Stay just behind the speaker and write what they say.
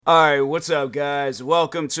Alright, what's up, guys?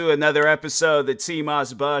 Welcome to another episode of the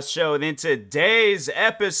T-Moss Boss Show. And in today's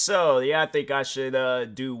episode, I think I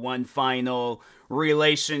should do one final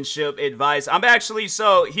relationship advice.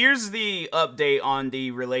 Here's the update on the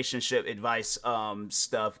relationship advice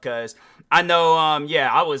stuff, because I know,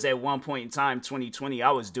 I was at one point in time, 2020, I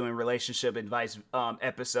was doing relationship advice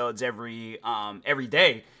episodes every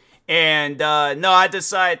day. And no, I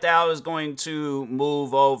decided that I was going to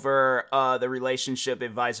move over the relationship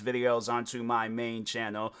advice videos onto my main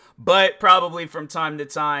channel. But probably from time to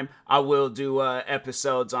time, I will do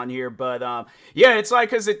episodes on here. But it's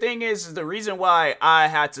like, because the thing is the reason why I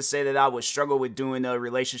had to say that I would struggle with doing the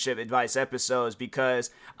relationship advice episodes, because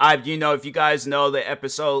if you guys know the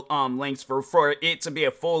episode lengths for it to be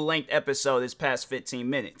a full length episode is past 15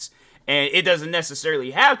 minutes. And it doesn't necessarily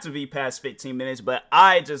have to be past 15 minutes, but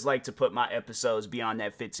I just like to put my episodes beyond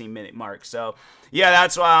that 15-minute mark. So, yeah,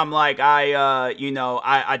 that's why I'm like, I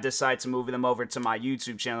decide to move them over to my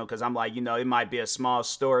YouTube channel, because I'm like, it might be a small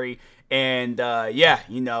story, and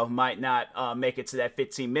might not make it to that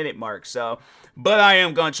 15-minute mark. So, but I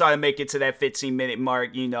am gonna try to make it to that 15-minute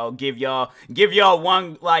mark. Give y'all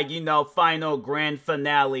one final grand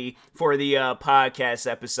finale for the podcast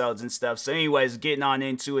episodes and stuff. So, anyways, getting on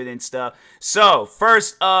into it and stuff. So,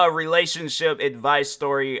 first relationship advice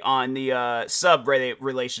story on the subreddit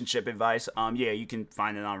relationship advice. You can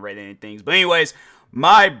find it on Reddit and things. But anyways,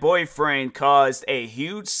 my boyfriend caused a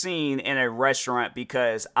huge scene in a restaurant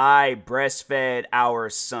because I breastfed our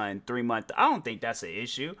son 3 months. I don't think that's an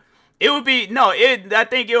issue. It would be I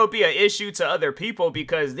think it would be an issue to other people,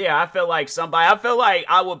 because I feel like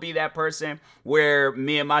I would be that person where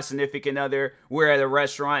me and my significant other, we're at a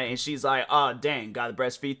restaurant and she's like, oh dang, gotta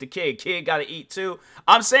breastfeed the kid gotta eat too.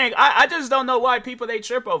 I'm saying I just don't know why people they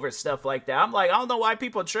trip over stuff like that. I'm like, I don't know why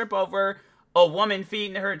people trip over a woman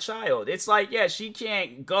feeding her child. It's like, she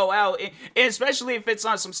can't go out, and especially if it's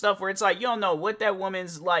on some stuff where it's like, you don't know what that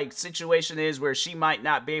woman's like situation is, where she might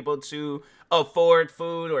not be able to afford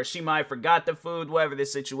food, or she might forgot the food, whatever the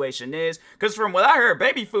situation is. Because from what I heard,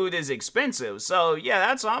 baby food is expensive. So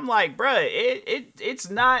that's why I'm like, bruh, it's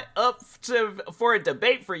not up for a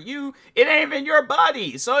debate for you. It ain't even your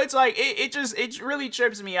body. So it's like, it really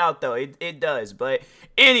trips me out though. It does. But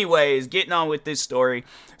anyways, getting on with this story.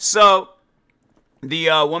 So the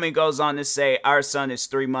woman goes on to say, our son is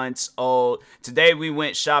 3 months old. Today we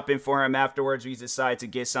went shopping for him. Afterwards, we decided to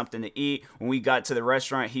get something to eat. When we got to the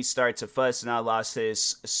restaurant, he started to fuss and I lost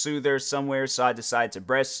his soother somewhere. So I decided to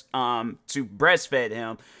breastfed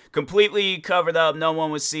him. Completely covered up. No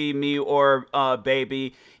one would see me or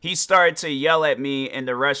baby. He started to yell at me in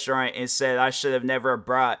the restaurant and said I should have never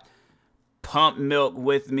brought pump milk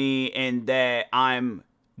with me, and that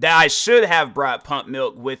I should have brought pump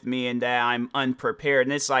milk with me, and that I'm unprepared.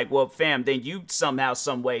 And it's like, well, fam, then you somehow,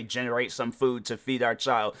 some way generate some food to feed our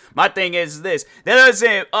child. My thing is this: that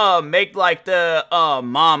doesn't make like the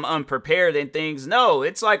mom unprepared and things. No,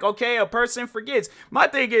 it's like, okay, a person forgets. My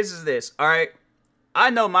thing is this, all right? I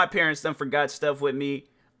know my parents done forgot stuff with me.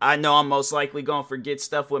 I know I'm most likely gonna forget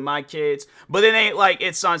stuff with my kids, but it ain't like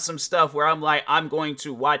it's on some stuff where I'm like, I'm going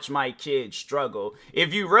to watch my kids struggle.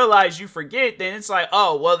 If you realize you forget, then it's like,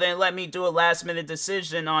 oh, well then let me do a last minute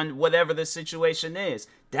decision on whatever the situation is.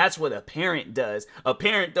 That's what a parent does. A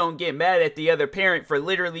parent don't get mad at the other parent for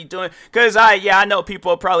literally doing, because I know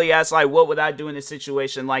people probably ask like, what would I do in a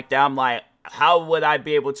situation like that? I'm like, how would I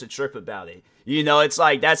be able to trip about it? It's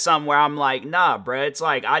like, that's something where I'm like, nah, bruh. It's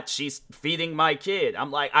like, she's feeding my kid.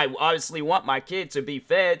 I'm like, I obviously want my kid to be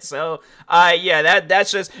fed. So,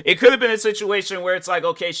 that's just, it could have been a situation where it's like,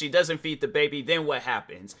 okay, she doesn't feed the baby. Then what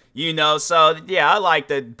happens? So, I like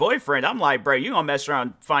the boyfriend. I'm like, bro, you gonna mess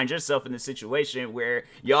around, find yourself in a situation where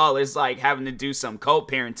y'all is like having to do some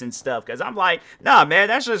co-parenting stuff. Cause I'm like, nah, man,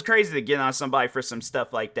 that's just crazy to get on somebody for some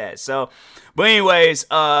stuff like that. So, but anyways,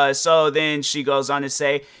 so then she goes on to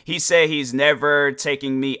say, he said he's never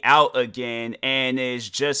taking me out again and is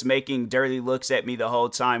just making dirty looks at me the whole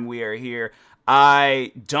time we are here.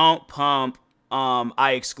 I don't pump.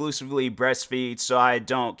 I exclusively breastfeed, so I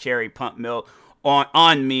don't carry pump milk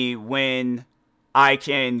on me when I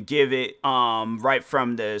can give it right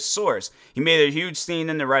from the source. He made a huge scene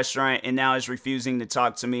in the restaurant and now is refusing to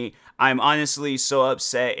talk to me. I'm honestly so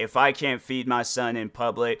upset. If I can't feed my son in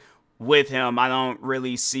public with him, I don't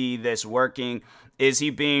really see this working. Is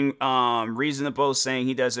he being reasonable, saying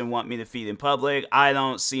he doesn't want me to feed in public? I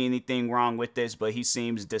don't see anything wrong with this, but he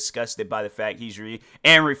seems disgusted by the fact he's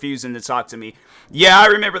refusing to talk to me. Yeah, I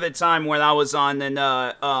remember the time when I was on one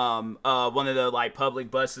of the like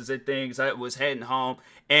public buses and things. I was heading home,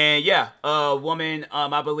 and yeah, a woman,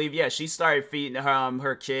 I believe, yeah, she started feeding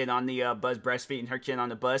her kid on the bus, breastfeeding her kid on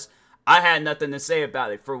the bus. I had nothing to say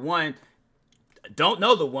about it. For one, don't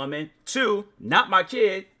know the woman. 2, not my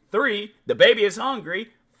kid. 3, the baby is hungry.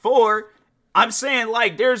 4, I'm saying,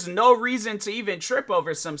 like, there's no reason to even trip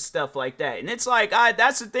over some stuff like that. And it's like,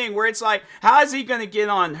 that's the thing where it's like, how is he going to get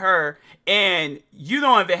on her and you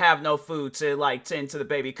don't even have no food to, like, tend to the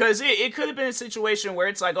baby? Because it could have been a situation where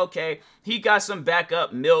it's like, okay, he got some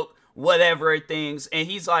backup milk, whatever things, and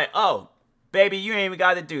he's like, oh, baby, you ain't even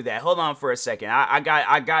got to do that. Hold on for a second. I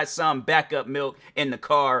got some backup milk in the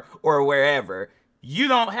car or wherever. You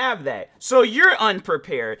don't have that, so you're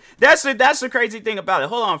unprepared. That's the crazy thing about it.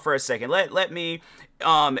 Hold on for a second. Let me.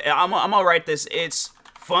 I'm gonna write this. It's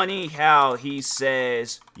funny how he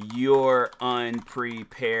says you're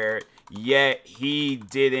unprepared, yet he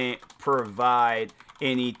didn't provide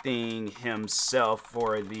anything himself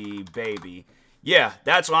for the baby. Yeah,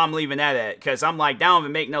 that's why I'm leaving that at, because I'm like, that don't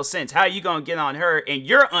even make no sense. How you gonna get on her and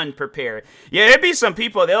you're unprepared? Yeah, there'd be some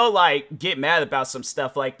people, they'll like get mad about some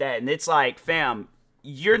stuff like that, and it's like, fam,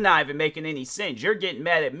 you're not even making any sense. You're getting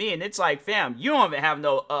mad at me, and it's like, fam, you don't even have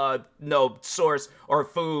no source or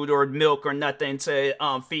food or milk or nothing to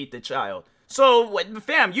feed the child. So,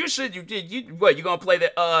 fam, you gonna play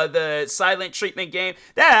the silent treatment game?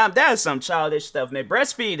 That's some childish stuff, man.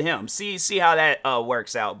 Breastfeed him. See how that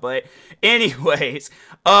works out. But anyways,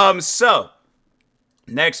 so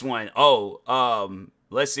next one.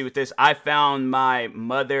 Let's see what this. I found my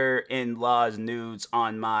mother-in-law's nudes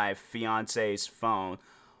on my fiance's phone.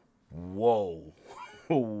 Whoa.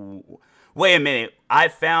 Wait a minute. I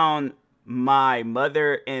found my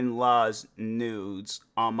mother-in-law's nudes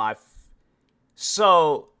on my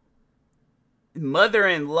So,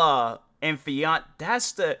 mother-in-law and fiance,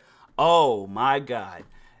 that's the, oh my God.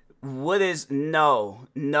 What is, no.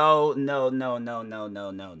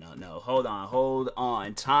 Hold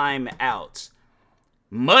on. Time out.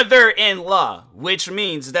 Mother-in-law, which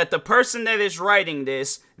means that the person that is writing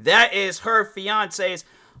this, that is her fiance's,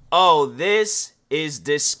 oh, this is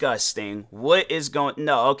disgusting. What is going,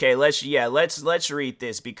 no, okay, let's read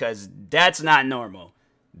this because that's not normal.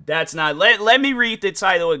 That's not, let me read the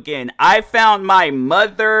title again. I found my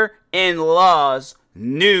mother-in-law's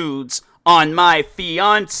nudes on my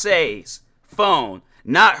fiance's phone.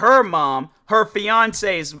 Not her mom, her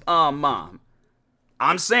fiance's mom.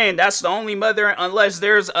 I'm saying that's the only mother, unless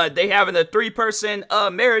there's they having a 3-person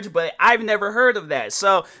marriage, but I've never heard of that.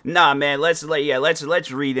 So nah, man, let's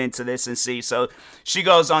read into this and see. So she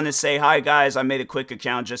goes on to say, "Hi guys, I made a quick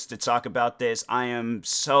account just to talk about this. I am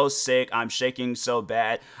so sick. I'm shaking so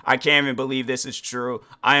bad. I can't even believe this is true.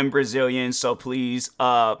 I am Brazilian, so please,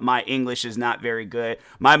 my English is not very good.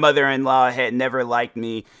 My mother-in-law had never liked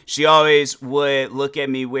me. She always would look at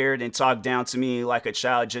me weird and talk down to me like a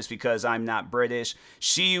child just because I'm not British.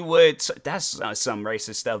 She would, that's some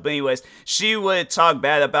racist stuff, but anyways, she would talk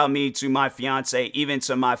bad about me to my fiance, even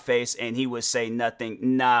to my face, and he would say nothing.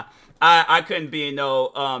 Nah, I couldn't be in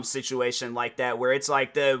no situation like that where it's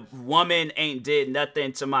like the woman ain't did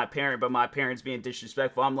nothing to my parent, but my parents being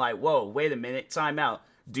disrespectful. I'm like, whoa, wait a minute, time out.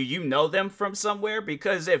 Do you know them from somewhere?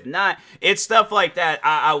 Because if not, it's stuff like that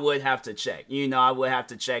I would have to check. I would have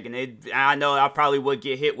to check. And I know I probably would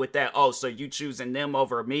get hit with that. Oh, so you choosing them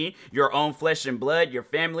over me? Your own flesh and blood, your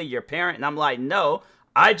family, your parent? And I'm like, no.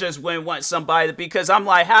 I just wouldn't want somebody to, because I'm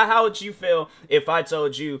like, how would you feel if I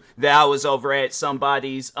told you that I was over at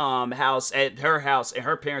somebody's house, at her house, and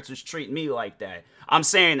her parents was treating me like that? I'm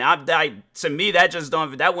saying, to me, that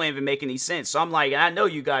wouldn't even make any sense. So I'm like, I know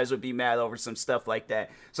you guys would be mad over some stuff like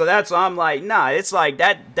that. So that's why I'm like, nah, it's like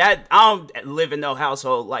that I don't live in no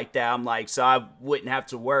household like that. I'm like, so I wouldn't have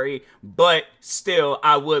to worry, but still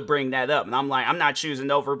I would bring that up. And I'm like, I'm not choosing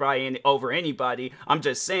over anybody. I'm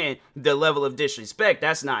just saying the level of disrespect,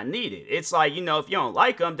 that's not needed. It's like, if you don't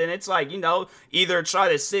like them, then it's like, either try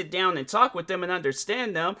to sit down and talk with them and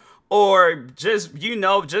understand them, or just,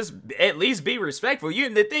 just at least be respectful.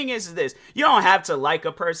 The thing is this, you don't have to like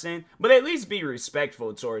a person, but at least be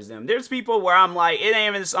respectful towards them. There's people where I'm like, it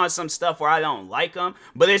ain't even on some stuff where I don't like them,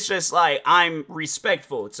 but it's just like, I'm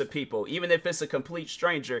respectful to people, even if it's a complete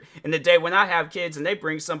stranger. And the day when I have kids and they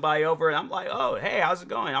bring somebody over and I'm like, oh, hey, how's it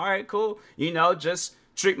going? All right, cool. Just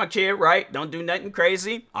treat my kid right. Don't do nothing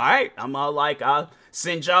crazy. All right. I'm all like, I'll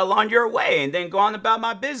send y'all on your way and then go on about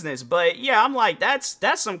my business. But yeah, I'm like, that's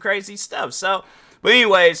some crazy stuff. So, but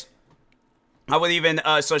anyways, I would even,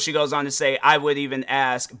 so she goes on to say, I would even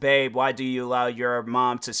ask, babe, why do you allow your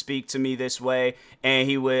mom to speak to me this way? And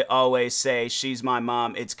he would always say, she's my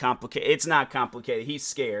mom. It's complicated. It's not complicated. He's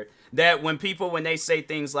scared. That when they say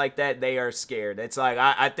things like that, they are scared. It's like,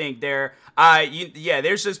 I think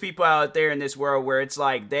there's just people out there in this world where it's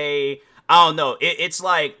like I don't know. It's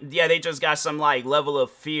like, yeah, they just got some like level of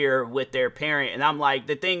fear with their parent. And I'm like,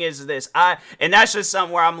 the thing is this, and that's just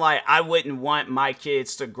something where I'm like, I wouldn't want my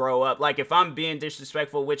kids to grow up. Like if I'm being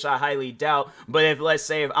disrespectful, which I highly doubt, but if let's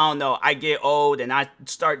say, if I don't know, I get old and I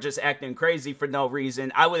start just acting crazy for no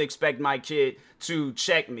reason, I would expect my kid to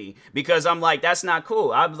check me, because I'm like, that's not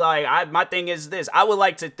cool. I'm like, my thing is this, I would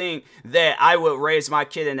like to think that I would raise my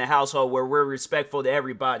kid in a household where we're respectful to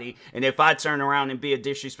everybody, and if I turn around and be a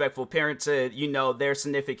disrespectful parent to, their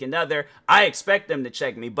significant other, I expect them to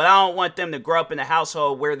check me. But I don't want them to grow up in a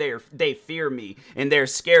household where they fear me and they're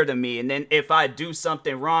scared of me, and then if I do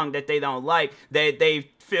something wrong that they don't like, they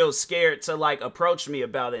feel scared to like approach me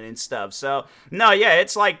about it and stuff. So no, yeah,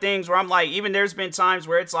 it's like things where I'm like, even there's been times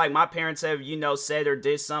where it's like my parents have said or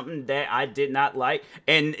did something that I did not like,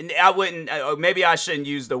 and I wouldn't, maybe I shouldn't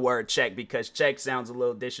use the word check, because check sounds a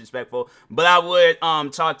little disrespectful, but I would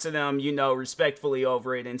talk to them respectfully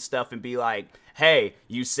over it and stuff, and be like, hey,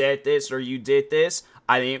 you said this or you did this,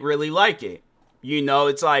 I didn't really like it.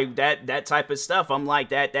 It's like that type of stuff. I'm like,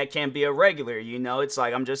 that can't be a regular, it's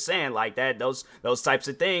like, I'm just saying like that, those types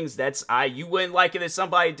of things, you wouldn't like it if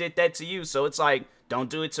somebody did that to you. So it's like, don't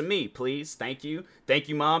do it to me, please. Thank you,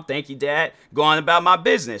 mom. Thank you, dad. Go on about my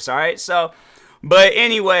business. All right. So, but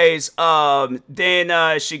anyways,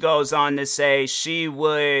 then she goes on to say she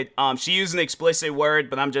would, she used an explicit word,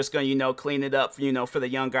 but I'm just gonna, clean it up, for the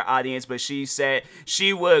younger audience. But she said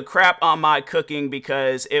she would crap on my cooking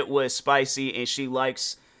because it was spicy, and she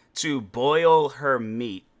likes to boil her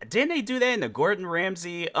meat. Didn't they do that in the Gordon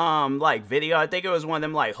Ramsay like video? I think it was one of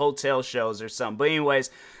them like hotel shows or something. But anyways,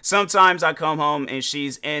 sometimes I come home and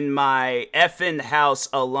she's in my effing house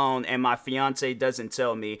alone, and my fiance doesn't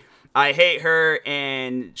tell me. I hate her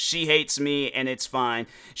and she hates me, and it's fine.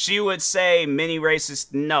 She would say many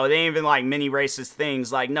racist, no, they ain't even like many racist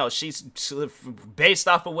things. Like, no, she's based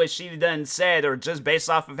off of what she done said, or just based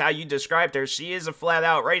off of how you described her, she is a flat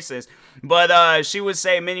out racist. But she would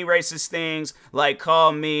say many racist things, like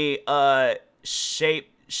call me a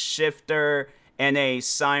shapeshifter and a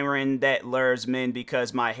siren that lures men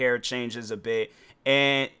because my hair changes a bit.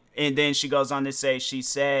 And then she goes on to say, she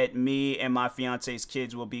said, me and my fiance's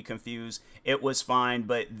kids will be confused. It was fine,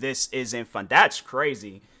 but this isn't fun. That's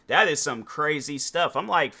crazy. That is some crazy stuff. I'm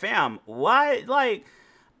like, fam, what? Like,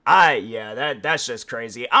 that's just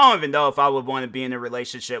crazy. I don't even know if I would want to be in a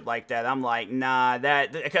relationship like that. I'm like, nah,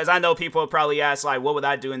 because I know people probably ask, like, what would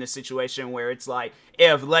I do in a situation where it's like,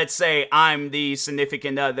 if, let's say, I'm the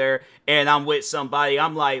significant other and I'm with somebody,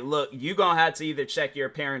 I'm like, look, you gonna have to either check your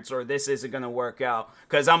parents or this isn't gonna work out.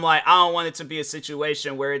 Because I'm like, I don't want it to be a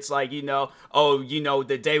situation where it's like,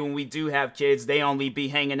 the day when we do have kids, they only be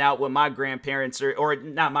hanging out with my grandparents, or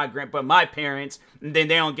not but my parents, and then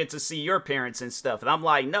they don't get to see your parents and stuff. And I'm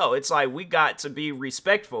like, no, it's like, we got to be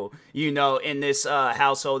respectful, in this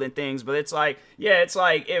household and things. But it's like, yeah, it's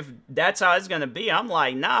like, if that's how it's gonna be, I'm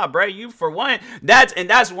like, nah, bro, you, for one,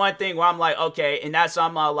 that's one thing where I'm like, okay, and that's,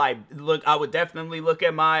 I'm like, look, I would definitely look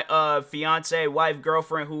at my fiance, wife,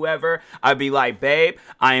 girlfriend, whoever. I'd be like, babe,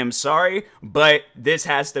 I am sorry, but this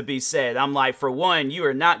has to be said. I'm like, for one, you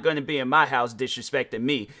are not going to be in my house disrespecting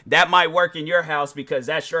me. That might work in your house because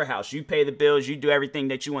that's your house. You pay the bills, you do everything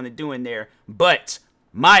that you want to do in there. But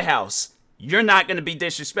my house, you're not going to be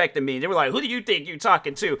disrespecting me. They were like, who do you think you're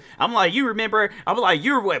talking to? I'm like, you remember? I'm like,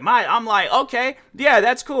 you're with I'm like, okay, yeah,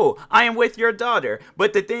 that's cool. I am with your daughter.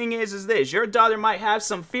 But the thing is this, your daughter might have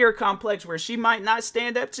some fear complex where she might not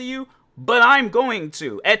stand up to you, but I'm going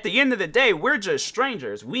to. At the end of the day, we're just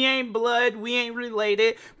strangers. We ain't blood. We ain't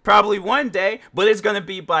related. Probably one day, but it's going to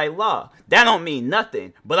be by law. That don't mean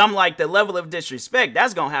nothing. But I'm like, the level of disrespect,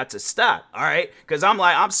 that's going to have to stop, all right? Because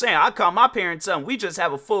I'm saying, I call my parents up, we just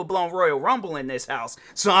have a full-blown Royal Rumble in this house.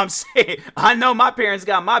 So I'm saying, I know my parents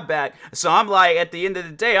got my back. So I'm like, at the end of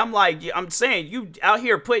the day, I'm like, I'm saying, you out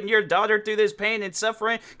here putting your daughter through this pain and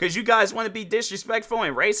suffering because you guys want to be disrespectful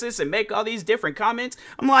and racist and make all these different comments.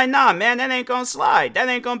 I'm like, nah, man, that ain't going to slide. That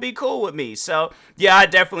ain't going to be cool with me. So, yeah, I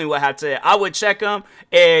definitely would have to, I would check them,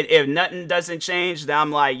 and if nothing doesn't change, then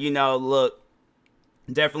I'm like, look,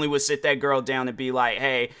 definitely would sit that girl down and be like,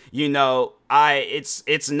 hey,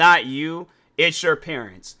 it's not you, it's your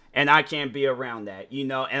parents. And I can't be around that,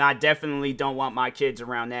 and I definitely don't want my kids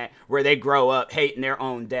around that where they grow up hating their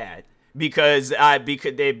own dad. because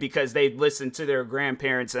they listened to their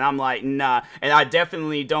grandparents, and I'm like, nah. And I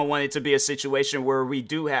definitely don't want it to be a situation where we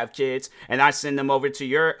do have kids and I send them over to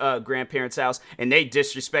your grandparents' house and they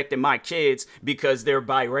disrespecting my kids because they're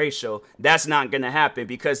biracial. That's not gonna happen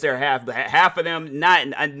because they're half of them not.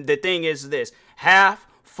 And the thing is this: half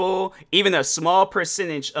full, even a small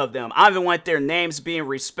percentage of them, I don't want their names being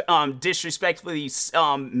disrespectfully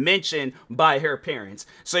mentioned by her parents.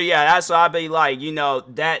 So yeah, that's why I be like,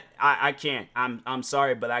 that I can't. I'm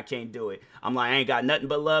sorry, but I can't do it. I'm like, I ain't got nothing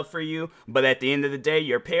but love for you. But at the end of the day,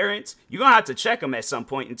 your parents, you're gonna have to check them at some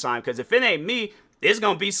point in time, because if it ain't me, it's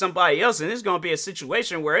going to be somebody else, and it's going to be a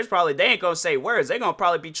situation where they ain't going to say words. They're going to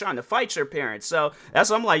probably be trying to fight your parents. So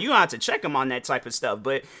that's what I'm like, you don't have to check them on that type of stuff.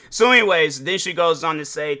 But so anyways, then she goes on to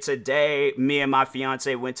say, today, me and my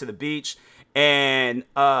fiance went to the beach, and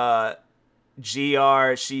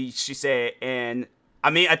she said, and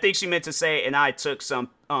I mean, I think she meant to say, and I took some,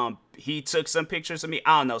 he took some pictures of me.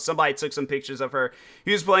 I don't know. Somebody took some pictures of her.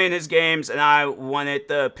 He was playing his games, and I wanted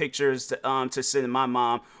the pictures to send to my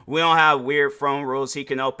mom. We don't have weird phone rules. He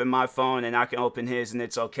can open my phone, and I can open his, and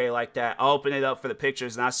it's okay like that. I opened it up for the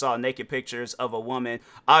pictures, and I saw naked pictures of a woman.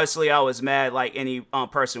 Obviously, I was mad like any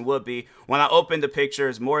person would be. When I opened the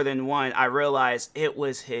pictures, more than one, I realized it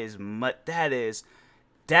was his That is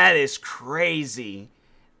crazy.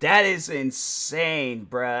 That is insane,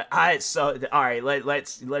 bruh. All right,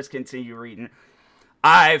 let's continue reading.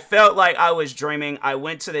 I felt like I was dreaming. I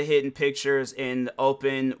went to the hidden pictures and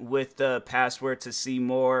opened with the password to see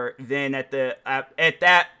more. Then at this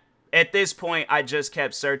point, I just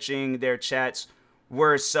kept searching. Their chats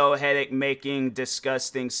were so headache making,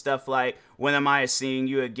 disgusting stuff like, when am I seeing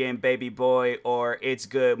you again, baby boy? Or it's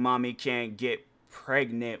good, mommy can't get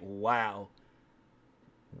pregnant. Wow.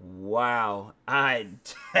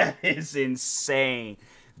 That is insane.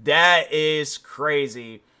 That is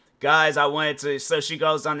crazy. Guys, she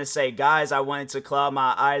goes on to say, guys, I wanted to claw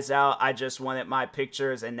my eyes out. I just wanted my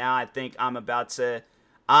pictures, and now I think I'm about it.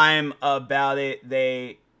 I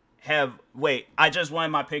just wanted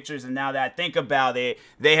my pictures, and now that I think about it,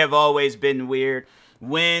 they have always been weird.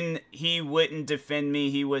 When he wouldn't defend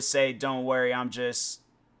me, he would say, don't worry, I'm just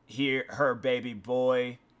her baby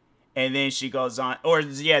boy. And then she goes on, so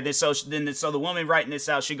the woman writing this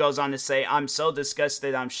out, she goes on to say, I'm so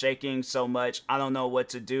disgusted, I'm shaking so much, I don't know what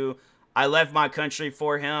to do. I left my country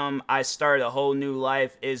for him, I started a whole new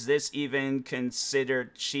life. Is this even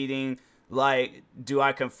considered cheating? Like, do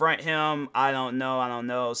I confront him? I don't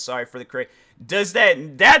know. Sorry for the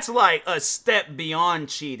that's like a step beyond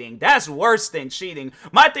cheating. That's worse than cheating.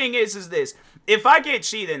 My thing is this: if I get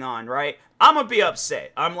cheated on, right, I'm gonna be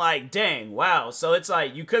upset. I'm like, dang, wow. So it's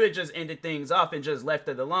like, you could have just ended things off and just left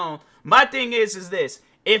it alone. My thing is this: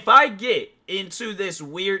 if I get into this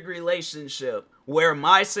weird relationship where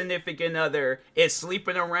my significant other is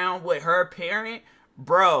sleeping around with her parent,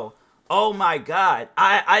 bro, oh my God.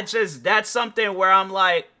 That's something where I'm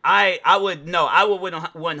like, I would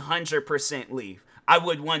 100% leave. I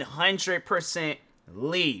would 100%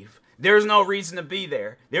 leave. There's no reason to be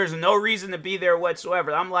there. There's no reason to be there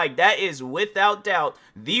whatsoever. I'm like, that is without doubt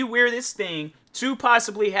the weirdest thing to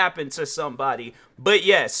possibly happen to somebody. But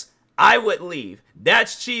yes, I would leave.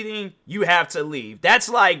 That's cheating. You have to leave. That's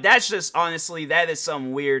just honestly, that is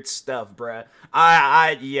some weird stuff, bruh.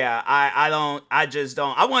 I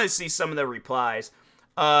want to see some of the replies.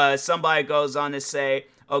 Somebody goes on to say,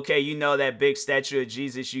 okay, you know that big statue of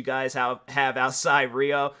Jesus you guys have outside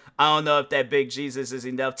Rio? I don't know if that big Jesus is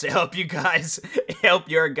enough to help you guys, help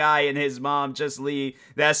your guy and his mom just leave.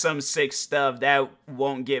 That's some sick stuff. That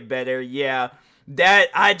won't get better. Yeah.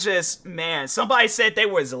 Somebody said they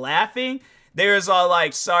was laughing. They was all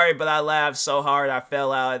like, sorry, but I laughed so hard I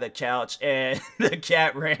fell out of the couch and the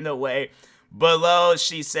cat ran away. Below,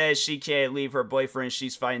 she says she can't leave her boyfriend.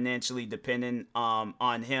 She's financially dependent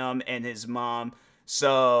on him and his mom.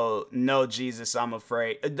 So, no Jesus, I'm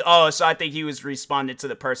afraid. Oh, so I think he was responding to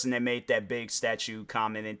the person that made that big statue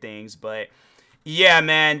comment and things. But, yeah,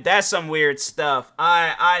 man, that's some weird stuff.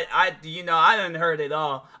 I done heard it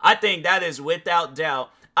all. I think that is without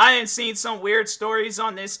doubt. I done seen some weird stories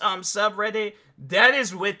on this subreddit. That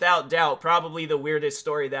is without doubt probably the weirdest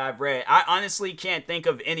story that I've read. I honestly can't think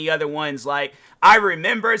of any other ones. Like, I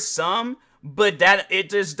remember some, but that it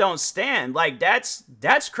just don't stand. Like, that's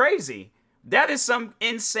crazy. That is some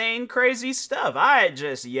insane, crazy stuff.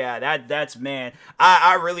 That's man.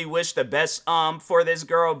 I really wish the best for this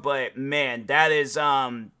girl, but man,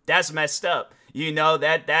 that's messed up.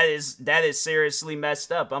 That is seriously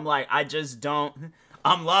messed up. I'm like,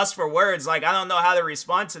 I'm lost for words. Like, I don't know how to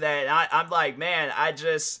respond to that. And I'm like, man,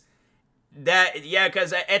 That yeah,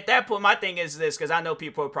 because at that point, my thing is this, because I know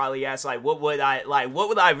people would probably ask like, what would I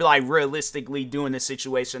like realistically do in a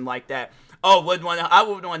situation like that? Oh, I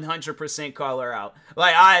would 100% call her out.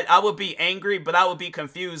 Like I would be angry, but I would be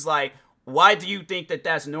confused. Like, why do you think that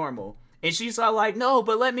that's normal? And she's all like, no,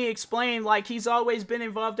 but let me explain. Like, he's always been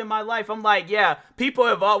involved in my life. I'm like, yeah, people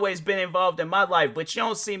have always been involved in my life, but you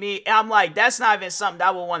don't see me. I'm like, that's not even something that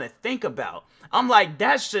I would want to think about. I'm like,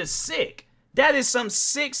 that's just sick. That is some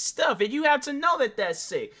sick stuff, and you have to know that that's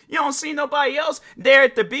sick. You don't see nobody else there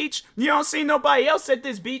at the beach. You don't see nobody else at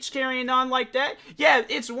this beach carrying on like that. Yeah,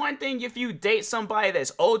 it's one thing if you date somebody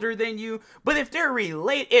that's older than you, but if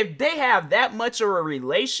if they have that much of a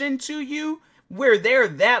relation to you, where they're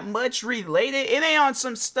that much related, it ain't on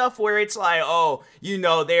some stuff where it's like, oh,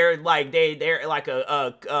 they're like they're like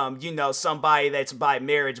somebody that's by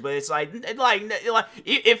marriage, but it's like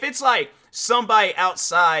if it's like somebody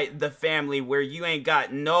outside the family where you ain't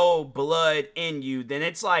got no blood in you, then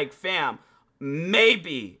it's like, fam,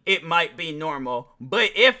 maybe it might be normal, but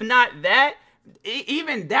if not that,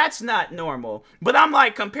 even that's not normal. But I'm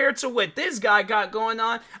like, compared to what this guy got going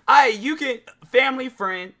on, you can family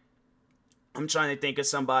friend. I'm trying to think of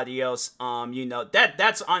somebody else.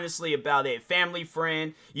 That's honestly about it. Family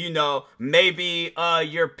friend, maybe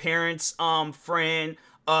your parents' friend.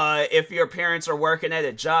 If your parents are working at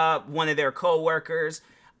a job, one of their co-workers.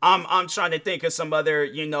 I'm trying to think of some other,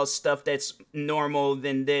 stuff that's normal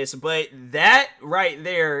than this, but that right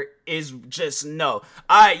there is just no.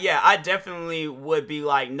 I definitely would be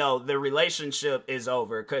like, no, the relationship is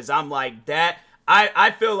over, because I'm like that.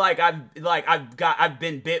 I feel like I've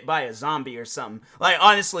been bit by a zombie or something. Like,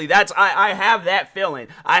 honestly, I have that feeling.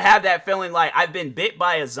 I have that feeling like I've been bit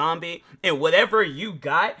by a zombie, and whatever you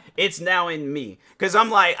got, it's now in me. Cause I'm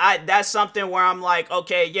like, that's something where I'm like,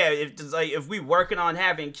 okay, yeah, if we working on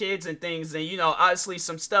having kids and things, then obviously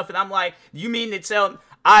some stuff, and I'm like, you mean to tell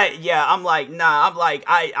I'm like, nah, I'm like,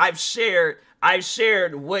 I've shared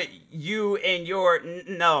what you and your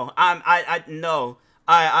no, no.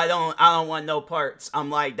 I don't want no parts. I'm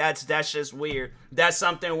like, that's just weird. That's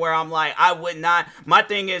something where I'm like, I would not. My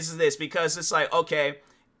thing is this, because it's like, okay,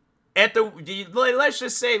 let's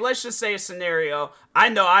just say a scenario. I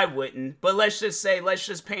know I wouldn't, but let's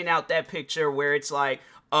just paint out that picture where it's like,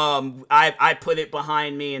 I put it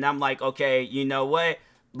behind me, and I'm like, okay, you know what?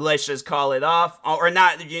 Let's just call it off, or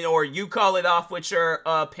not, or you call it off with your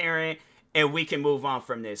parent, and we can move on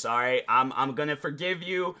from this. All right, I'm gonna forgive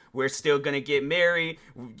you. We're still gonna get married,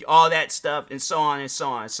 all that stuff, and so on and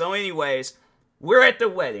so on. So anyways, we're at the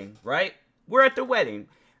wedding, right? We're at the wedding.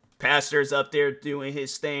 Pastor's up there doing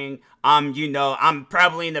his thing. I'm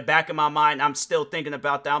probably in the back of my mind, I'm still thinking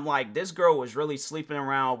about that. I'm like, this girl was really sleeping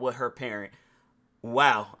around with her parent.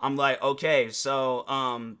 Wow. I'm like, okay, so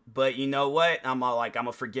but you know what? I'm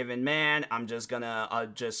a forgiving man. I'm just gonna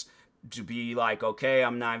just to be like, okay,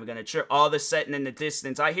 I'm not even gonna trip. All of a sudden in the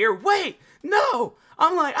distance, I hear, wait, no.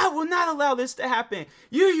 I'm like, I will not allow this to happen.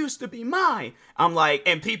 You used to be mine. I'm like,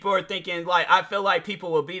 and people are thinking, like, I feel like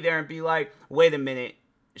people will be there and be like, wait a minute.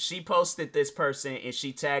 She posted this person and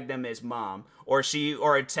she tagged them as mom, or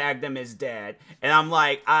tagged them as dad. And I'm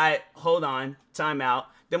like, hold on, time out.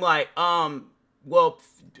 Then I'm like,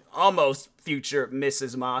 almost future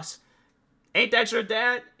Mrs. Moss. Ain't that your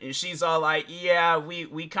dad? And she's all like, yeah,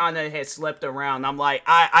 we kind of had slept around. I'm like,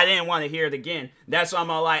 I didn't want to hear it again. That's why I'm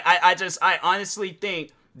all like, I honestly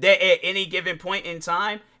think that at any given point in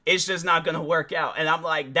time, it's just not going to work out. And I'm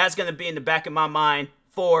like, that's going to be in the back of my mind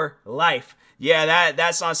for life. Yeah,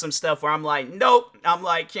 that's on some stuff where I'm like, nope. I'm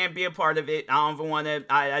like, can't be a part of it. I don't even want to,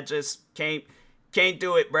 I just can't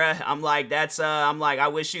do it, bruh. I'm like, I'm like, I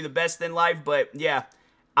wish you the best in life, but yeah.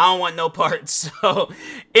 I don't want no parts. So,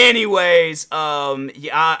 anyways,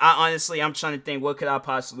 I honestly, I'm trying to think, what could I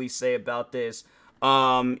possibly say about this?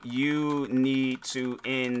 You need to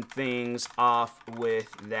end things off with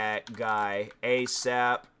that guy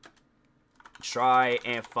ASAP. Try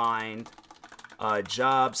and find a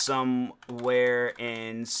job somewhere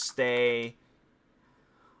and stay.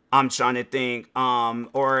 I'm trying to think, okay,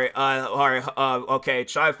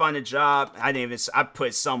 try to find a job. I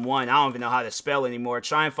put someone, I don't even know how to spell anymore.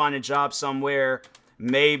 Try and find a job somewhere.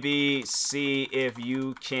 Maybe see if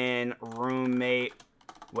you can roommate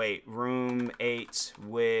with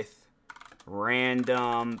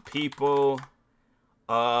random people.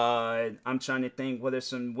 I'm trying to think, what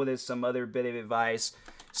is some other bit of advice?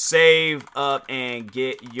 Save up and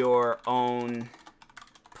get your own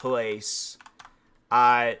place.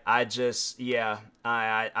 I don't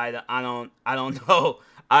know.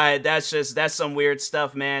 That's some weird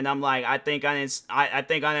stuff, man. I'm like, I think I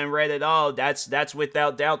didn't read it all. That's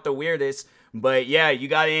without doubt the weirdest. But yeah, you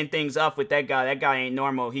gotta end things off with that guy. That guy ain't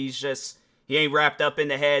normal. He ain't wrapped up in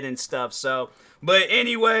the head and stuff. So, but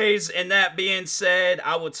anyways, and that being said,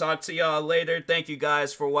 I will talk to y'all later. Thank you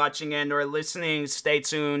guys for watching and or listening. Stay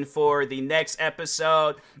tuned for the next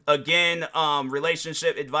episode. Again,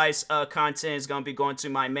 relationship advice content is gonna be going to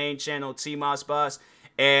my main channel, T-Moss Boss.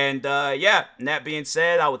 And yeah, and that being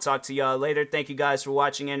said, I will talk to y'all later. Thank you guys for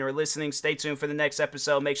watching and or listening. Stay tuned for the next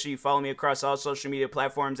episode. Make sure you follow me across all social media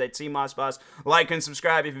platforms at T-Moss Like and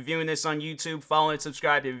subscribe if you're viewing this on YouTube. Follow and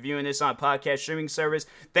subscribe if you're viewing this on a podcast streaming service.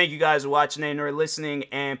 Thank you guys for watching and or listening,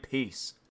 and peace.